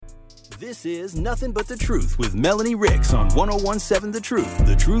This is Nothing But the Truth with Melanie Ricks on 1017 The Truth,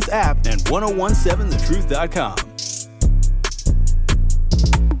 The Truth app, and 1017thetruth.com.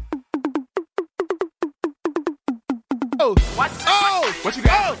 What you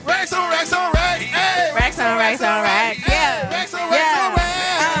got? Racks on racks on racks. Hey. Racks on racks on racks. Yeah. Racks on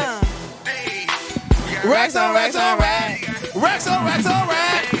racks on racks. Racks on racks on racks. Racks on racks on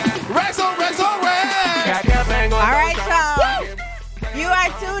racks. Racks on racks on racks. All right, y'all. You are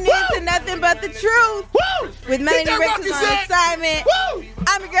tuned in to Nothing But the Truth with Melanie Ricks on assignment.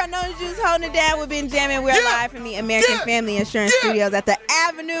 I'm your girl, Nona Juice, holding it down. We've been jamming. We're live from the American Family Insurance Studios at the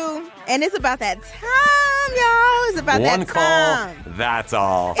Avenue. And it's about that time, y'all. It's about One that time. call, that's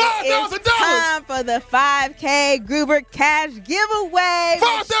all. It's time for the 5K Gruber cash giveaway.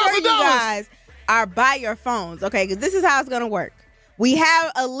 Make sure you guys are by your phones, okay? Because this is how it's going to work. We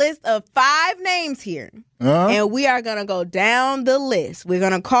have a list of 5 names here, and we are going to go down the list. We're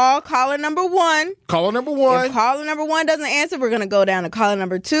going to call caller number 1. Caller number 1. If caller number 1 doesn't answer, we're going to go down to caller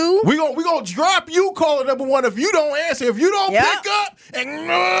number 2. We gonna drop you, caller number 1, if you don't answer. If you don't pick up, and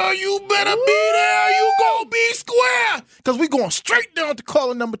you better be there. You gonna be square. Because we going straight down to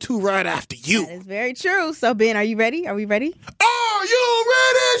caller number 2 right after you. That is very true. So, Ben, are you ready? Are we ready? Are you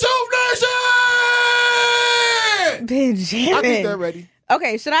ready, Show Nation? Benjamin. I think they're ready.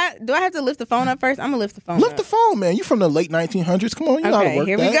 Okay, do I have to lift the phone up first? I'm going to lift the phone up. Lift the phone, man. You from the late 1900s. Come on, you know how to work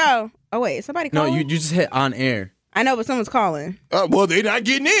here that. we go. Oh, wait, somebody calling? No, you just hit on air. I know, but someone's calling. Well, they're not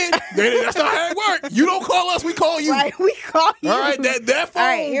getting in. That's not how it works. You don't call us, we call you. Right, we call you. All right, that phone. All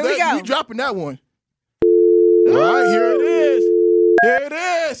right, here we go. You dropping that one. All right, here it is. Here it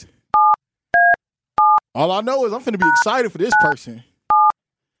is. All I know is I'm finna be excited for this person.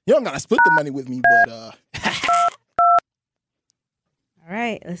 You don't gotta split the money with me, but All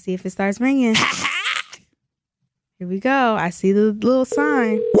right, let's see if it starts ringing. Here we go. I see the little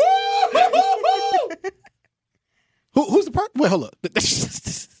sign. Who's the person? Wait, hold up. What's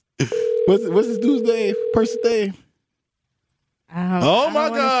this dude's name? Person's name? Oh my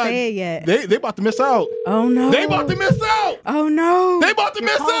God! Say it yet. They about to miss out. Oh no! They about to miss out. Oh no! They about to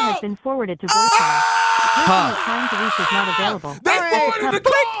miss Call out. has been forwarded to voicemail. The person you're trying to reach is not available. They forwarded the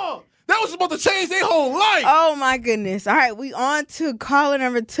call. That was supposed to change their whole life. Oh my goodness! All right, we on to caller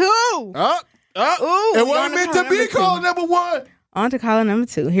number 2. Ooh, it wasn't meant to be caller number 1. On to caller number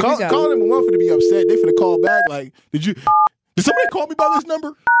 2. Here we go. Caller number 1 finna be upset. They finna call back like, did somebody call me by this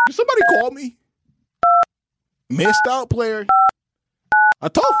number? Did somebody call me? Missed out, player. I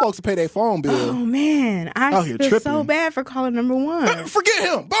told folks to pay their phone bill. Oh man, I feel so bad for caller number 1. Forget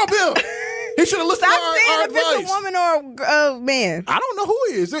him. Bump him. He should have listened to our advice. If it's a woman or a man. I don't know who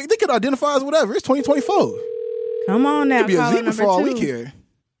he is. They could identify as whatever. It's 2024. Come on now, could be a caller zebra number for all 2. we care.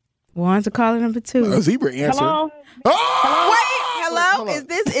 We're on to caller number 2. A zebra answer. Hello? Oh! Wait, hello? Is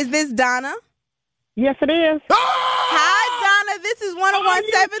this Donna? Yes, it is. Hi, Donna. This is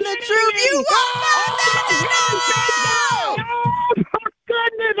 1017 The Truth. You won Oh, my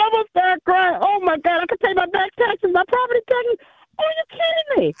goodness. I'm going to start crying. Oh, my God. I can pay my back taxes, my property taxes. Oh, you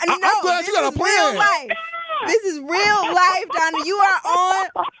kidding me? No, I'm glad you got a plan. Real life. This is real life, Donna. You are on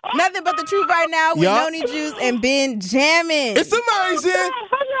Nothing But the Truth right now with Noni Juice and Ben jamming. It's amazing.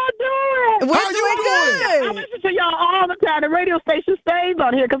 How y'all doing? We're doing good. I listen to y'all all the time. The radio station stays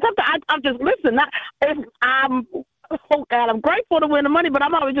on here because sometimes I'm just listening. Oh God, I'm grateful to win the money, but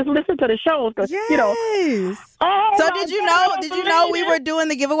I'm always just listening to the shows because you know. Oh, so did you know we were doing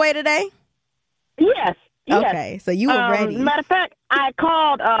the giveaway today? Yes. Okay, so you were ready. Matter of fact, I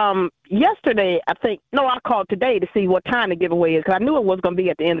called yesterday, I called today to see what time the giveaway is because I knew it was going to be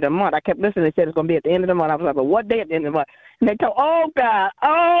at the end of the month. I kept listening. They said it's going to be at the end of the month. I was like, well, what day at the end of the month? And they told, oh, God.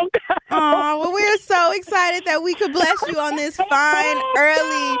 Oh, well, we're so excited that we could bless you on this fine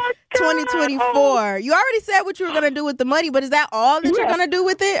early 2024. You already said what you were going to do with the money, but is that all that you're going to do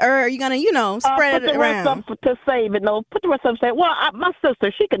with it? Or are you going to, spread it around? To save it. No, put the rest up and say, well, my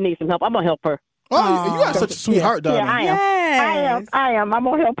sister, she could need some help. I'm going to help her. Oh, you got such a sweet heart, Donna. Yeah, I am. Yes. I am. I'm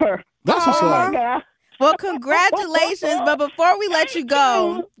going to help her. That's what's up. God. Well, congratulations. But before we let you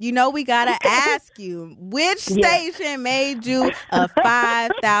go, we got to ask you, which station made you a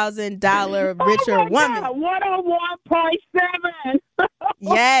 $5,000 richer woman? 101.7.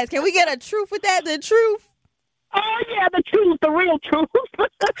 Yes. Can we get a truth with that? The truth? Oh, yeah, the truth, the real truth.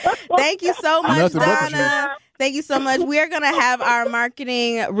 Thank you so much, Nothing but the Donna. Thank you so much. We are going to have our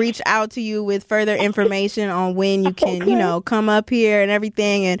marketing reach out to you with further information on when you can, come up here and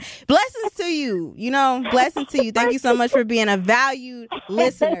everything. And blessings to you, blessings to you. Thank you so much for being a valued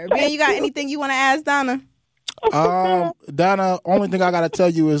listener. Ben, you got anything you want to ask Donna? Donna, only thing I got to tell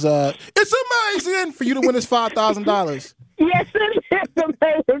you is it's amazing for you to win this $5,000. Yes, it is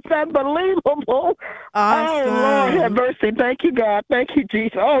amazing. It's unbelievable. Awesome. Oh, Lord have mercy. Thank you, God. Thank you,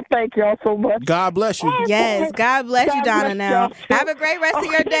 Jesus. Oh, thank y'all so much. God bless you. Yes, God bless you, Donna. bless Now, y'all. have a great rest of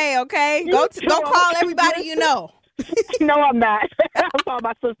your day. Okay, You go too. call everybody you know. No, I'm not. I'm calling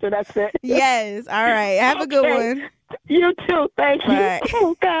my sister. That's it. Yes. All right. Have a good Okay. one. You too. Thank you. Bye.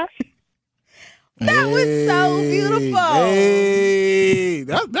 Oh, God. That was so beautiful. Hey,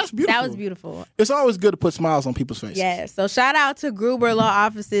 that's beautiful. That was beautiful. It's always good to put smiles on people's faces. Yes. So shout out to Gruber Law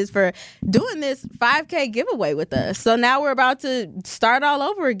Offices for doing this 5K giveaway with us. So now we're about to start all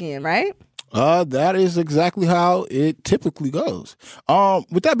over again, right? That is exactly how it typically goes.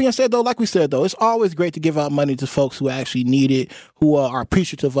 With that being said, though, like we said, though, it's always great to give out money to folks who actually need it, who are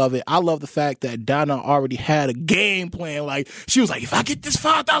appreciative of it. I love the fact that Donna already had a game plan. Like, she was like, if I get this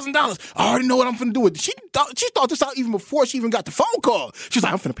 $5,000, I already know what I'm going to do with it. She thought this out even before she even got the phone call. She was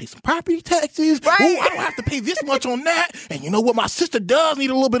like, I'm going to pay some property taxes. Right. Ooh, I don't have to pay this much on that. And you know what? My sister does need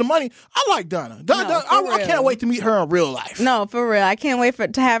a little bit of money. I like Donna. I can't wait to meet her in real life. No, for real. I can't wait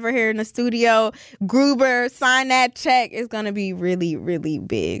to have her here in the studio. Gruber, sign that check. It's going to be really, really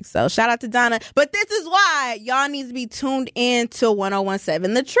big. So shout out to Donna. But this is why y'all need to be tuned in to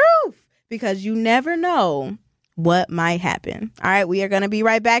 1017 The Truth, because you never know what might happen. All right, we are going to be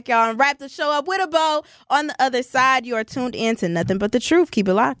right back, y'all, and wrap the show up with a bow. On the other side, you are tuned in to Nothing But the Truth. Keep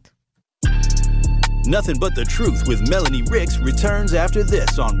it locked. Nothing But the Truth with Melanie Ricks returns after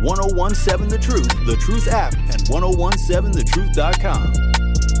this on 1017 The Truth app, and 1017thetruth.com.